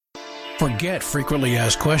Forget frequently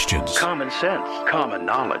asked questions. Common sense, common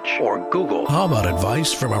knowledge, or Google. How about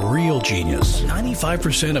advice from a real genius?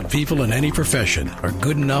 95% of people in any profession are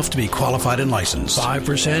good enough to be qualified and licensed.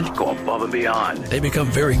 5% go above and beyond. They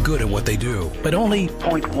become very good at what they do, but only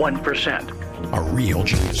 0.1% are real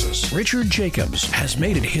geniuses. Richard Jacobs has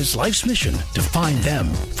made it his life's mission to find them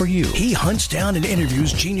for you. He hunts down and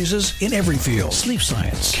interviews geniuses in every field: sleep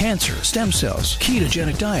science, cancer, stem cells,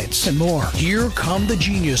 ketogenic diets, and more. Here come the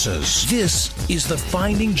geniuses. This is the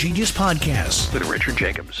Finding Genius Podcast with Richard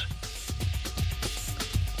Jacobs.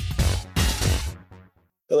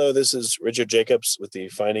 Hello, this is Richard Jacobs with the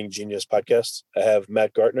Finding Genius Podcast. I have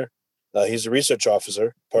Matt Gartner. He's a research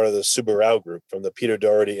officer, part of the Subarao group from the Peter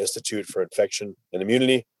Doherty Institute for Infection and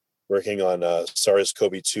Immunity, working on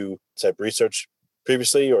SARS-CoV-2 type research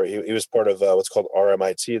previously, or he was part of what's called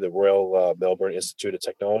RMIT, the Royal Melbourne Institute of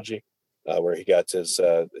Technology, where he got his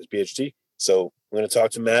PhD. So I'm going to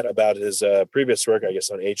talk to Matt about his previous work, I guess,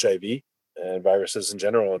 on HIV and viruses in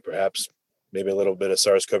general, and perhaps maybe a little bit of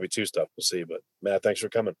SARS-CoV-2 stuff. We'll see. But Matt, thanks for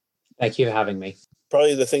coming. Thank you for having me.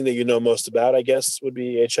 Probably the thing that you know most about, I guess, would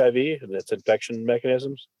be HIV and its infection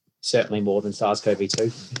mechanisms. Certainly more than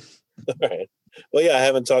SARS-CoV-2. All right. Well, yeah, I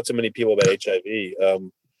haven't talked to many people about HIV.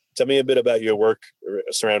 Tell me a bit about your work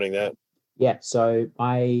surrounding that. Yeah, so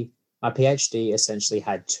my PhD essentially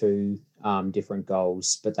had two different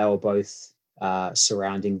goals, but they were both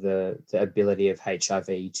surrounding the ability of HIV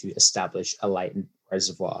to establish a latent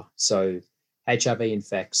reservoir. So HIV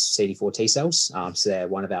infects CD4 T cells, so they're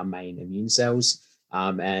one of our main immune cells.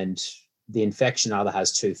 And the infection either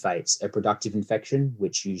has two fates: a productive infection,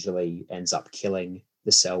 which usually ends up killing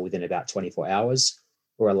the cell within about 24 hours,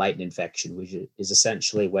 or a latent infection, which is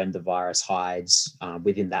essentially when the virus hides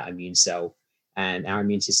within that immune cell and our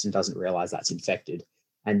immune system doesn't realize that's infected.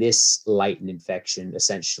 And this latent infection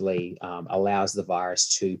essentially allows the virus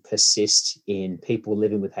to persist in people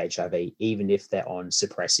living with HIV, even if they're on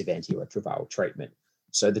suppressive antiretroviral treatment.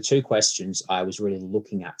 So the two questions I was really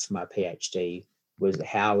looking at for my PhD was,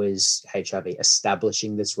 how is HIV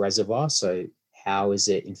establishing this reservoir? So how is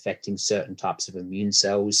it infecting certain types of immune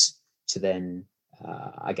cells to then,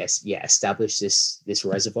 establish this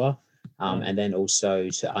reservoir? And then also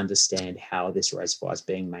to understand how this reservoir is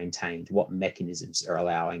being maintained, what mechanisms are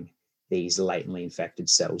allowing these latently infected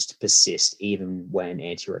cells to persist even when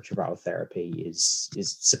antiretroviral therapy is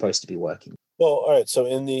supposed to be working. Well, all right. So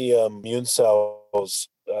in the immune cells,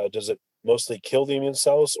 does it mostly kill the immune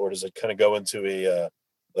cells, or does it kind of go into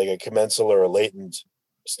a commensal or a latent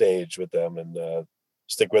stage with them and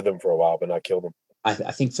stick with them for a while but not kill them? I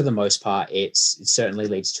think for the most part, it certainly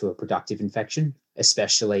leads to a productive infection,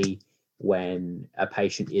 especially when a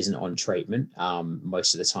patient isn't on treatment.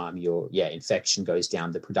 Most of the time, infection goes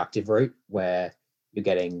down the productive route where you're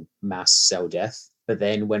getting mass cell death. But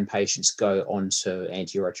then when patients go onto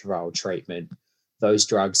antiretroviral treatment, those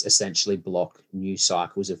drugs essentially block new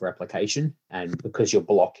cycles of replication. And because you're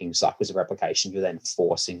blocking cycles of replication, you're then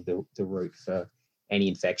forcing the route for any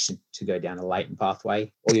infection to go down a latent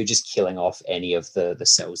pathway, or you're just killing off any of the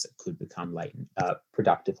cells that could become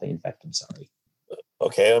productively infected.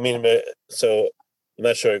 Okay, I mean, so I'm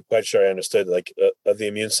not quite sure I understood. Of the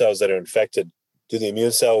immune cells that are infected, do the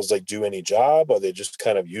immune cells do any job? Are they just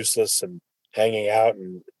kind of useless and hanging out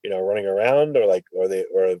and running around, or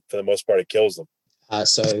for the most part it kills them?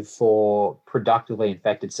 So for productively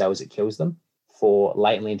infected cells, it kills them. For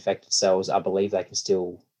latently infected cells, I believe they can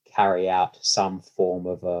still carry out some form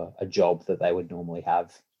of a job that they would normally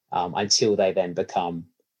have until they then become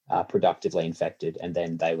productively infected, and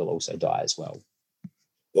then they will also die as well.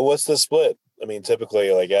 Well, what's the split? I mean, typically,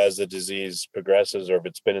 as the disease progresses, or if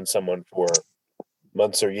it's been in someone for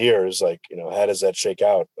months or years, how does that shake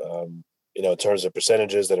out? In terms of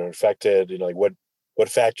percentages that are infected, what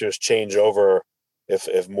factors change over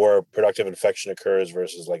if more productive infection occurs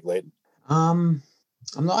versus latent? I'm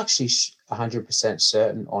not actually 100%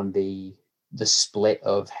 certain on the split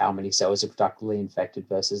of how many cells are productively infected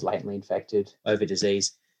versus latently infected over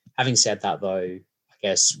disease. Having said that, though, I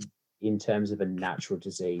guess in terms of a natural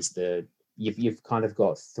disease, you've kind of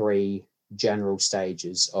got three general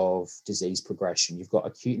stages of disease progression. You've got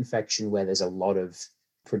acute infection, where there's a lot of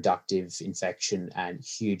productive infection and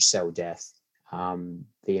huge cell death.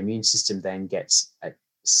 The immune system then gets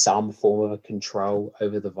some form of a control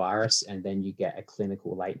over the virus, and then you get a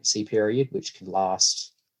clinical latency period, which can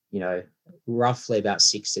last, roughly about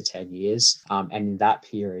 6 to 10 years. And in that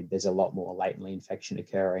period, there's a lot more latently infection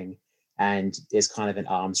occurring. And there's kind of an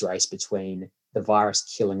arms race between the virus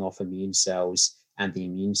killing off immune cells and the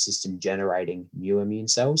immune system generating new immune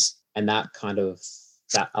cells. And that kind of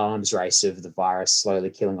that arms race of the virus slowly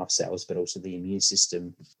killing off cells, but also the immune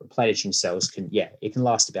system replenishing cells it can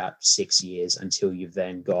last about 6 years until you've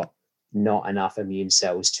then got not enough immune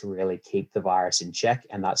cells to really keep the virus in check.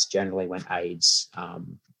 And that's generally when AIDS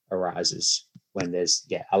arises, when there's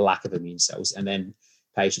a lack of immune cells. And then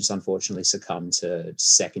patients unfortunately succumb to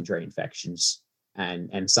secondary infections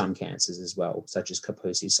and some cancers as well, such as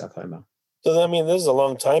Kaposi's sarcoma. So, I mean, this is a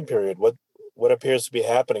long time period. What appears to be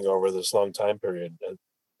happening over this long time period?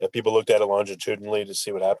 Have people looked at it longitudinally to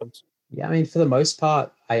see what happens? Yeah, I mean, for the most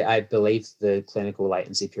part, I believe the clinical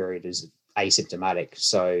latency period is asymptomatic.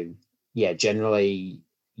 So, generally,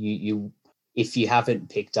 you if you haven't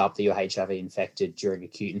picked up that you're HIV infected during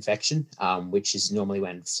acute infection, which is normally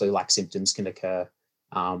when flu-like symptoms can occur,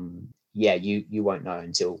 you won't know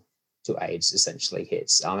until AIDS essentially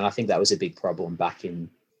hits. And I think that was a big problem back in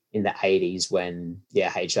the 80s when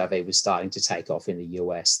HIV was starting to take off in the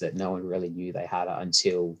US, that no one really knew they had it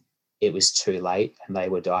until it was too late and they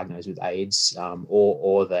were diagnosed with AIDS,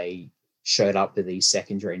 or they showed up with these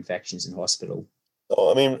secondary infections in hospital.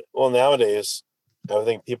 I mean, nowadays, I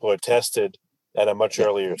think people are tested at a much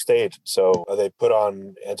earlier stage. So are they put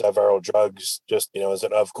on antiviral drugs just, is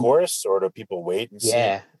it of course, or do people wait and see?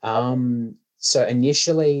 Yeah. So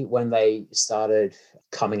initially when they started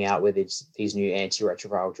coming out with these new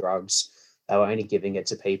antiretroviral drugs, they were only giving it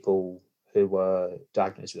to people who were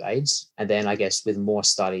diagnosed with AIDS. And then I guess with more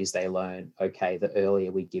studies, they learn, okay, the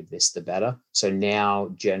earlier we give this, the better. So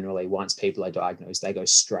now generally once people are diagnosed, they go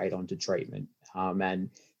straight onto treatment. And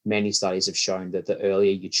many studies have shown that the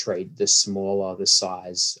earlier you treat, the smaller the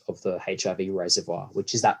size of the HIV reservoir,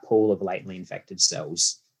 which is that pool of latently infected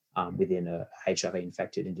cells within a HIV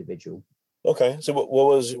infected individual. Okay. So what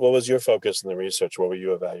was your focus in the research? What were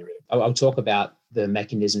you evaluating? I'll talk about the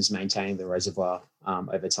mechanisms maintaining the reservoir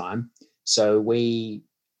over time. So we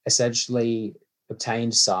essentially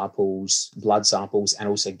obtained samples, blood samples, and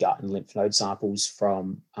also gut and lymph node samples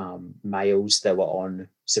from males that were on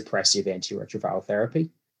suppressive antiretroviral therapy.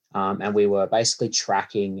 And we were basically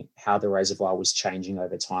tracking how the reservoir was changing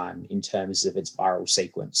over time in terms of its viral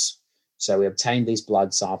sequence. So we obtained these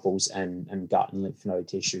blood samples and gut and lymph node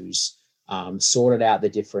tissues, sorted out the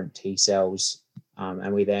different T cells,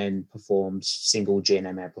 and we then performed single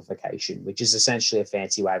genome amplification, which is essentially a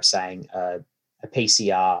fancy way of saying a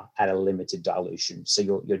PCR at a limited dilution. So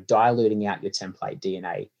you're diluting out your template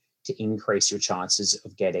DNA to increase your chances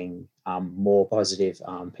of getting more positive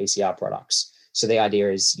PCR products. So the idea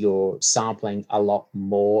is you're sampling a lot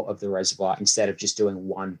more of the reservoir instead of just doing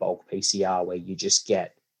one bulk PCR where you just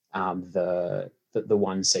get the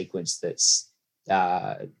one sequence that's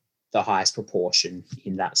the highest proportion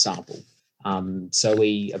in that sample. So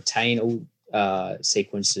we obtain all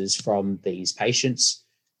sequences from these patients,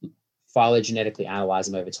 phylogenetically analyze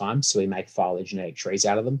them over time. So we make phylogenetic trees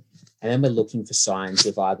out of them. And then we're looking for signs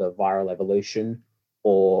of either viral evolution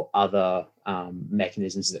or other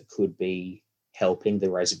mechanisms that could be helping the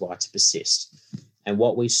reservoir to persist. And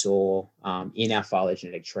what we saw in our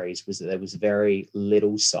phylogenetic trees was that there was very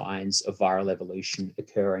little signs of viral evolution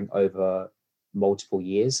occurring over multiple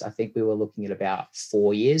years. I think we were looking at about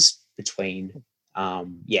 4 years between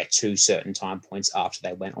two certain time points after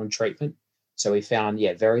they went on treatment. So we found,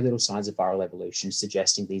 very little signs of viral evolution,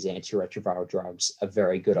 suggesting these antiretroviral drugs are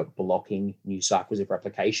very good at blocking new cycles of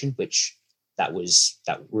replication, which that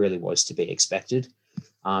really was to be expected.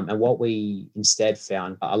 And what we instead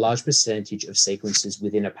found, a large percentage of sequences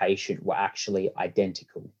within a patient were actually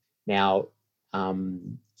identical. Now,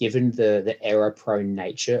 given the error-prone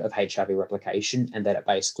nature of HIV replication and that it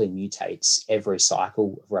basically mutates every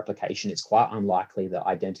cycle of replication, it's quite unlikely that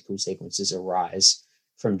identical sequences arise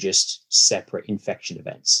from just separate infection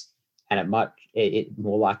events. And it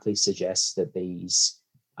more likely suggests that these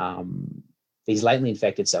latently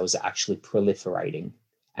infected cells are actually proliferating.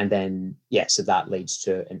 And then, so that leads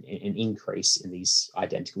to an increase in these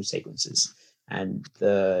identical sequences. And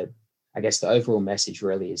the overall message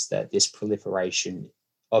really is that this proliferation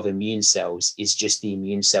of immune cells is just the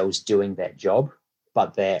immune cells doing their job,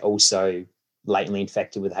 but they're also latently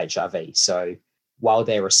infected with HIV. So while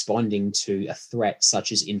they're responding to a threat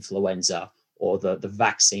such as influenza or the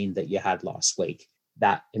vaccine that you had last week,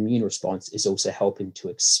 that immune response is also helping to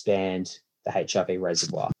expand the HIV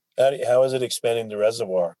reservoir. How is it expanding the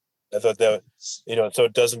reservoir? I thought that, so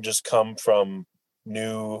it doesn't just come from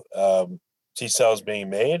new T cells being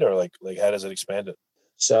made, or like how does it expand it?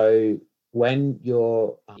 So when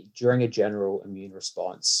you're during a general immune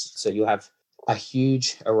response, so you have a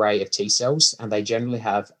huge array of T cells, and they generally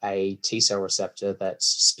have a T cell receptor that's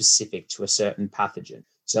specific to a certain pathogen.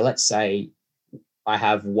 So let's say I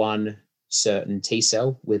have one certain T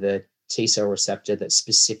cell with a T cell receptor that's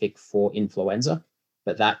specific for influenza,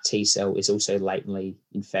 but that T cell is also latently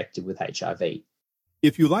infected with HIV.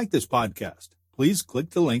 If you like this podcast, please click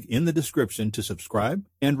the link in the description to subscribe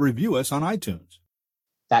and review us on iTunes.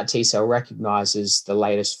 That T cell recognizes the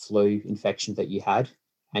latest flu infection that you had,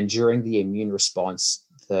 and during the immune response,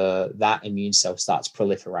 that immune cell starts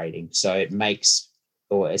proliferating. So it makes,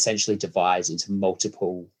 or essentially divides into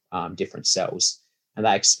multiple different cells. And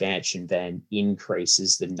that expansion then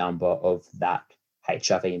increases the number of that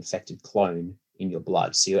HIV-infected clone in your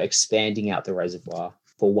blood. So you're expanding out the reservoir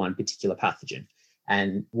for one particular pathogen.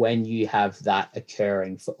 And when you have that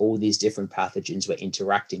occurring for all these different pathogens we're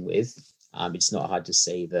interacting with, it's not hard to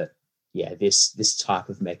see that, this type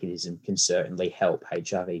of mechanism can certainly help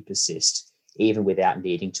HIV persist, even without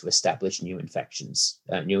needing to establish new infection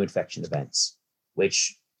events,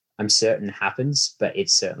 which I'm certain happens, but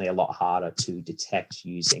it's certainly a lot harder to detect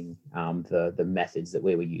using the methods that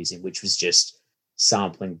we were using, which was just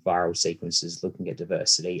sampling viral sequences, looking at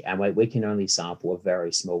diversity. And we can only sample a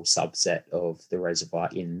very small subset of the reservoir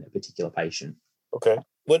in a particular patient. Okay.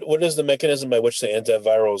 What is the mechanism by which the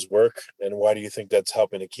antivirals work, and why do you think that's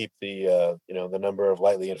helping to keep the the number of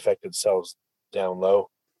lightly infected cells down low?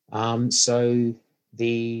 So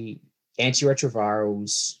the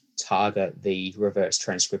antiretrovirals target the reverse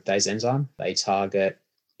transcriptase enzyme. They target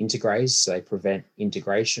integrase, so they prevent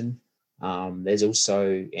integration. There's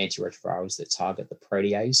also antiretrovirals that target the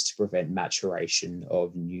protease to prevent maturation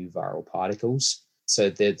of new viral particles. So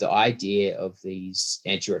the idea of these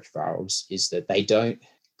antiretrovirals is that they don't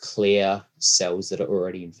clear cells that are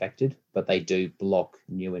already infected, but they do block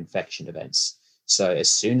new infection events. So as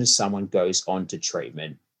soon as someone goes on to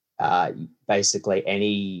treatment, basically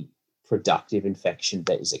any productive infection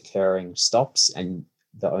that is occurring stops, and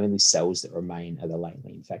the only cells that remain are the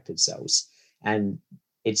latently infected cells. And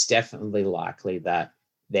it's definitely likely that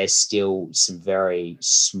there's still some very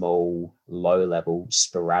small, low-level,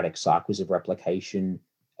 sporadic cycles of replication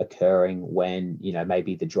occurring when,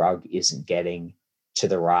 maybe the drug isn't getting to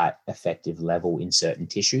the right effective level in certain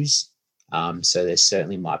tissues. So there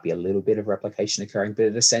certainly might be a little bit of replication occurring, but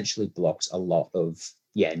it essentially blocks a lot of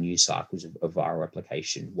new cycles of viral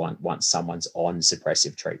replication once someone's on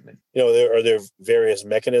suppressive treatment. Are there various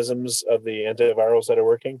mechanisms of the antivirals that are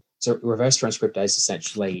working? So reverse transcriptase,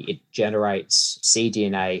 essentially, it generates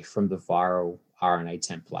cDNA from the viral RNA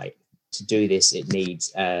template. To do this, it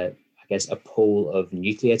needs, a pool of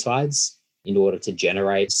nucleotides in order to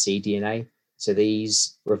generate cDNA. So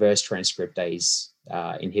these reverse transcriptase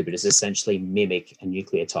inhibitors essentially mimic a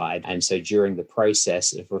nucleotide. And so during the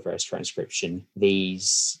process of reverse transcription,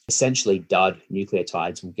 these essentially dud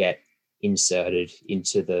nucleotides will get inserted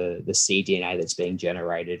into the cDNA that's being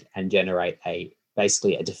generated and generate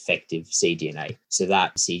basically a defective cDNA. So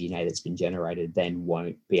that cDNA that's been generated then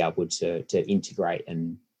won't be able to integrate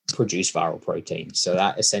and produce viral protein. So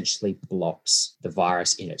that essentially blocks the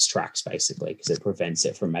virus in its tracks, basically, because it prevents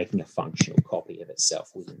it from making a functional copy of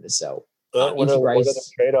itself within the cell. What are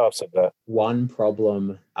the trade-offs of that? One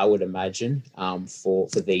problem I would imagine for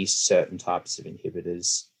these certain types of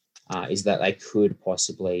inhibitors is that they could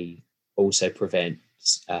possibly also prevent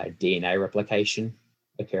DNA replication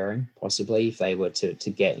occurring, possibly, if they were to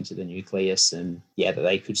get into the nucleus, and that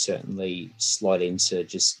they could certainly slot into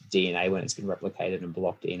just DNA when it's been replicated and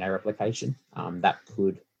block DNA replication. That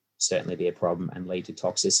could certainly be a problem and lead to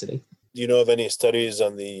toxicity. Do you know of any studies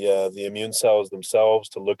on the immune cells themselves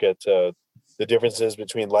to look at the differences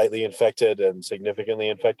between lightly infected and significantly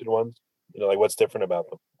infected ones? What's different about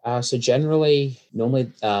them? So normally,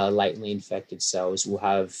 latently infected cells will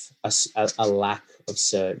have a lack of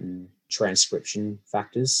certain transcription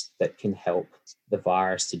factors that can help the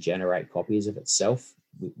virus to generate copies of itself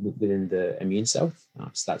within the immune cell.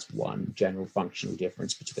 So that's one general functional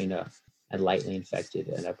difference between a latently infected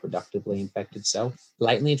and a productively infected cell.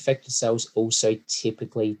 Latently infected cells also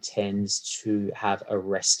typically tends to have a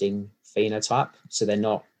resting phenotype, so they're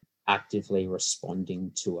not actively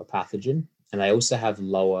responding to a pathogen, and they also have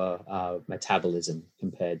lower metabolism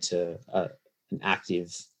compared to an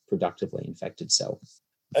active, productively infected cell.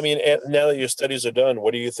 I mean, now that your studies are done,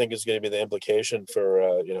 what do you think is going to be the implication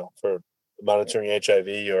for for monitoring HIV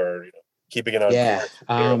or keeping it on?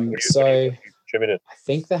 I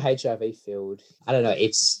think the HIV field, I don't know.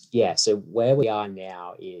 So where we are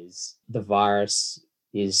now is the virus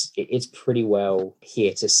it's pretty well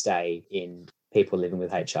here to stay in people living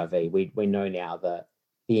with HIV. We know now that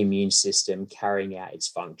the immune system carrying out its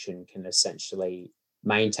function can essentially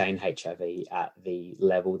maintain HIV at the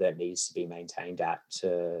level that needs to be maintained at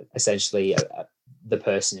to essentially the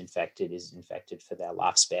person infected is infected for their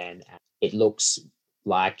lifespan. It looks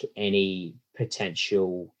like any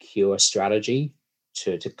potential cure strategy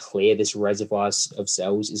to clear this reservoir of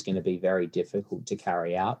cells is going to be very difficult to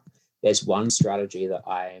carry out. There's one strategy that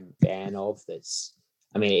I'm a fan of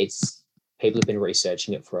people have been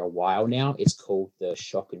researching it for a while now. It's called the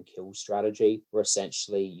shock and kill strategy, where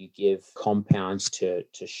essentially you give compounds to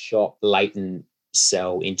shock latent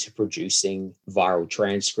cell into producing viral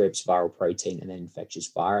transcripts, viral protein, and then infectious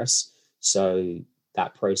virus. So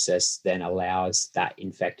that process then allows that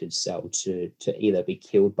infected cell to either be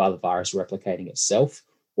killed by the virus replicating itself,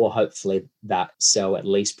 or hopefully that cell at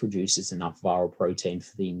least produces enough viral protein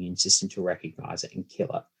for the immune system to recognize it and kill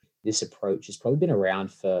it. This approach has probably been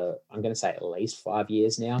around for, I'm going to say, at least 5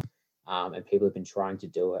 years now. And people have been trying to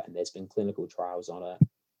do it, and there's been clinical trials on it.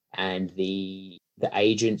 And the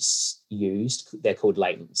agents used, they're called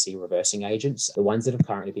latency reversing agents. The ones that have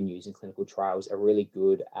currently been used in clinical trials are really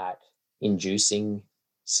good at inducing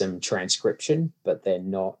some transcription, but they're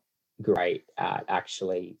not great at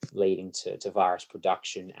actually leading to virus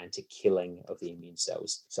production and to killing of the immune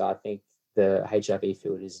cells. So I think the HIV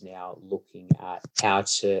field is now looking at how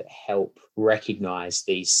to help recognize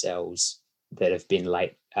these cells that have been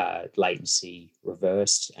latency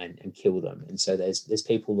reversed and kill them. And so there's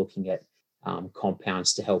people looking at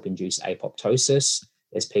compounds to help induce apoptosis.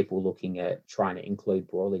 There's people looking at trying to include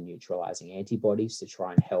broadly neutralizing antibodies to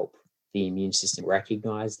try and help the immune system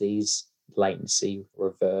recognize these latency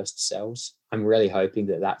reversed cells. I'm really hoping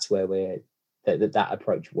that that's where that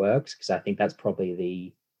approach works, because I think that's probably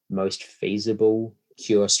the most feasible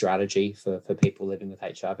cure strategy for people living with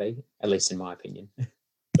HIV, at least in my opinion.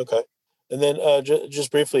 Okay. And then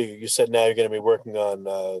just briefly, you said now you're going to be working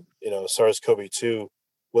on, SARS-CoV-2.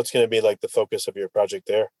 What's going to be like the focus of your project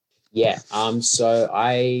there? Yeah. So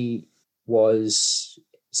our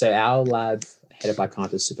lab, headed by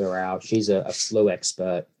Kanta Subarao, she's a flu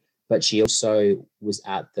expert, but she also was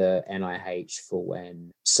at the NIH for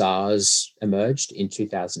when SARS emerged in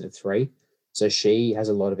 2003. So she has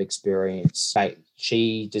a lot of experience.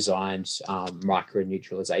 She designed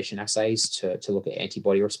microneutralization assays to look at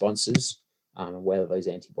antibody responses and whether those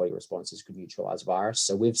antibody responses could neutralize virus.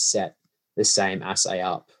 So we've set the same assay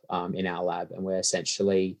up in our lab, and we're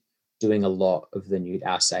essentially doing a lot of the new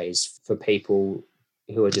assays for people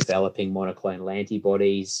who are developing monoclonal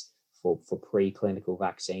antibodies for preclinical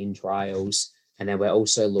vaccine trials. And then we're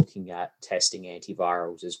also looking at testing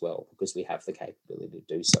antivirals as well, because we have the capability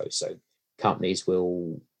to do so. So companies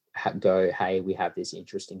will go, hey, we have this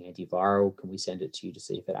interesting antiviral. Can we send it to you to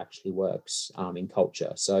see if it actually works in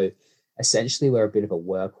culture? So essentially, we're a bit of a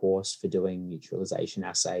workhorse for doing neutralization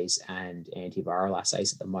assays and antiviral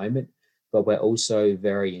assays at the moment, but we're also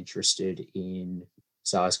very interested in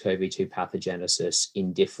SARS-CoV-2 pathogenesis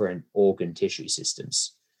in different organ tissue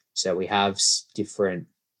systems. So we have different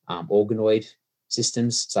organoid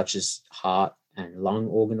systems, such as heart and lung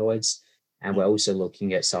organoids. And we're also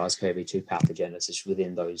looking at SARS-CoV-2 pathogenesis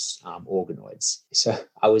within those organoids. So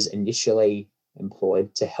I was initially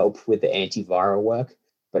employed to help with the antiviral work,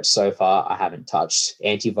 but so far I haven't touched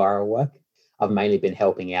antiviral work. I've mainly been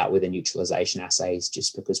helping out with the neutralization assays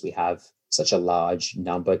just because we have such a large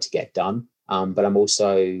number to get done. But I'm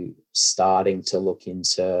also starting to look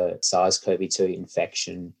into SARS-CoV-2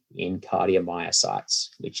 infection in cardiomyocytes,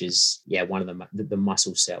 which is, one of the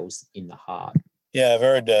muscle cells in the heart. Yeah, I've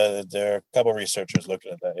heard there are a couple of researchers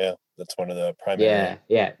looking at that. Yeah, that's one of the primary.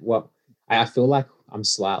 Yeah. Well, I feel like I'm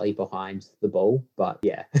slightly behind the ball, but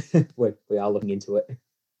yeah, we are looking into it.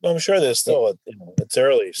 Well, I'm sure there's still, it's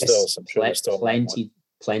early still. So I'm sure there's still plenty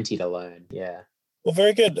to learn. Yeah. Well,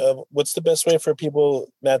 very good. What's the best way for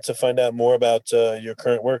people, Matt, to find out more about your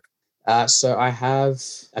current work? So I have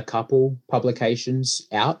a couple publications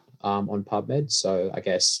out on PubMed. So I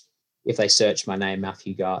guess if they search my name,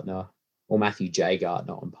 Matthew Gartner, or Matthew J.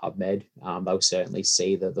 Gartner on PubMed, they'll certainly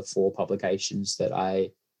see the 4 publications that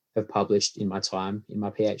I have published in my time in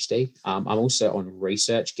my PhD. I'm also on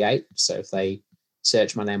ResearchGate. So if they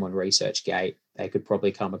search my name on ResearchGate, they could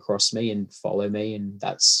probably come across me and follow me. And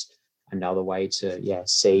that's another way to,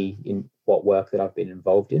 see in what work that I've been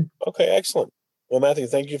involved in. Okay, excellent. Well, Matthew,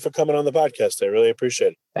 thank you for coming on the podcast. I really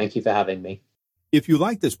appreciate it. Thank you for having me. If you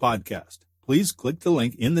like this podcast, please click the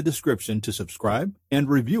link in the description to subscribe and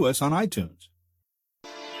review us on iTunes.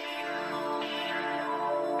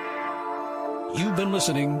 You've been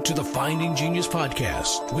listening to the Finding Genius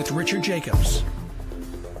podcast with Richard Jacobs.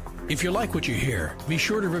 If you like what you hear, be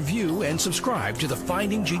sure to review and subscribe to the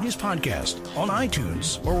Finding Genius podcast on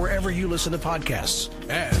iTunes or wherever you listen to podcasts.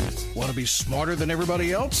 And want to be smarter than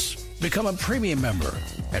everybody else? Become a premium member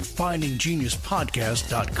at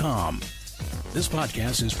findinggeniuspodcast.com. This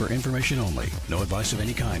podcast is for information only. No advice of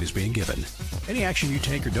any kind is being given. Any action you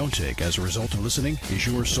take or don't take as a result of listening is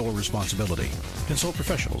your sole responsibility. Consult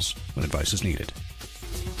professionals when advice is needed.